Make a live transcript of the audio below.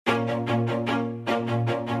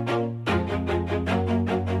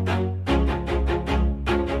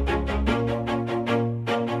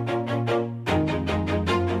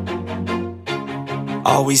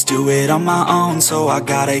Always do it on my own, so I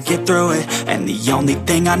gotta get through it. And the only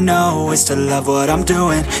thing I know is to love what I'm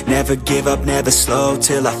doing. Never give up, never slow,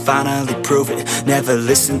 till I finally prove it. Never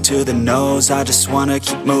listen to the no's, I just wanna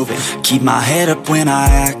keep moving. Keep my head up when I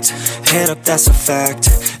act, head up, that's a fact.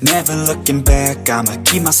 Never looking back, I'ma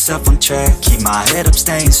keep myself on track. Keep my head up,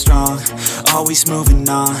 staying strong, always moving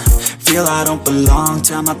on. Feel I don't belong,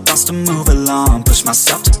 tell my thoughts to move along. Push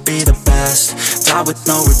myself to be the best, die with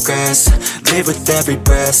no regrets. Live with every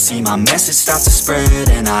breath, see my message start to spread.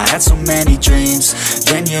 And I had so many dreams,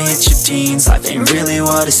 then you hit your teens. Life ain't really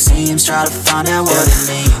what it seems, try to find out what it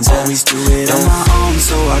means. Always do it on my own,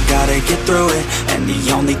 so I gotta get through it. And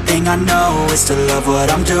the only thing I know is to love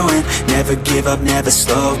what I'm doing. Never give up, never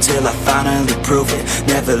slow, till I finally prove it.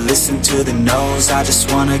 Never listen to the no's, I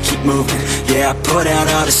just wanna keep moving. Yeah, I put out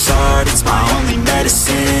all this art, it's my only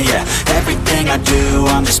medicine. Yeah, everything I do,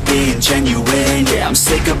 I'm just being genuine. Yeah, I'm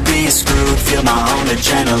sick of being screwed, feel my own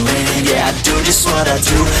adrenaline. Yeah, I do just what I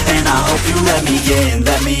do, and I hope you let me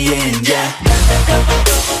in, yeah.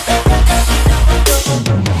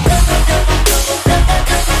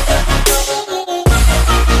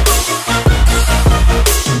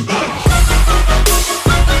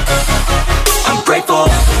 I'm grateful,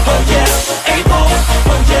 oh yeah, able,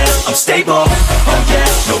 oh yeah, I'm stable, oh yeah,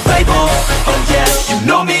 no label, oh yeah, you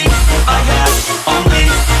know me, I have only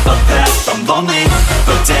a path, I'm lonely,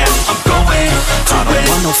 but damn, I'm going to win. I don't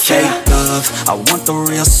want no fake love, I want the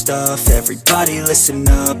real stuff. Everybody listen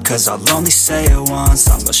up, cause I'll only say it once.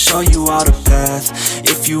 I'm gonna show you all the path,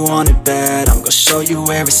 if you want it bad. I'm gonna show you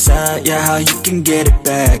where it's at, yeah, how you can get it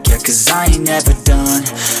back. Yeah, cause I ain't never done,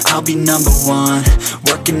 I'll be number one.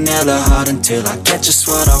 Working hella hard until I get just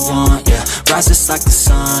what I want, yeah. Rises like the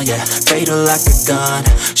sun, yeah, fatal like a gun.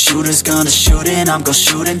 Shooters gonna shoot and I'm gonna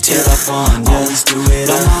shoot until I won, yeah. Always do it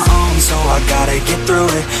on my own, so I gotta get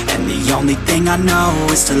through it. And the only thing I know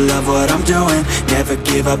is to love what I'm doing. Never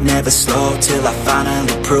give up, never slow, till I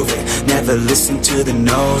finally prove it. Never listen to the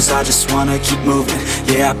no's, I just wanna keep moving.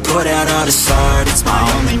 Yeah, I put out all this art, it's my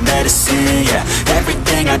only medicine. Yeah,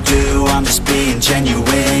 everything I do, I'm just being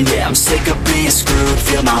genuine. Yeah, I'm sick of being screwed,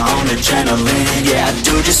 feel my own adrenaline. Yeah, I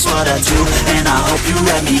do just what I do, and I hope you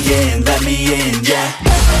let me in, yeah.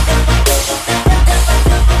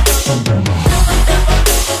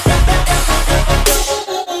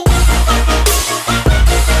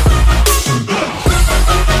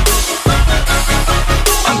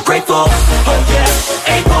 Grateful, oh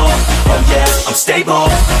yeah, able, oh yeah, I'm stable,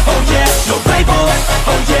 oh yeah, no label,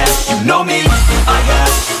 oh yeah, you know me, I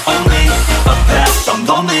have only a path, I'm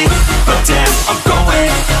lonely, but damn, I'm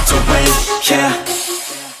going to win.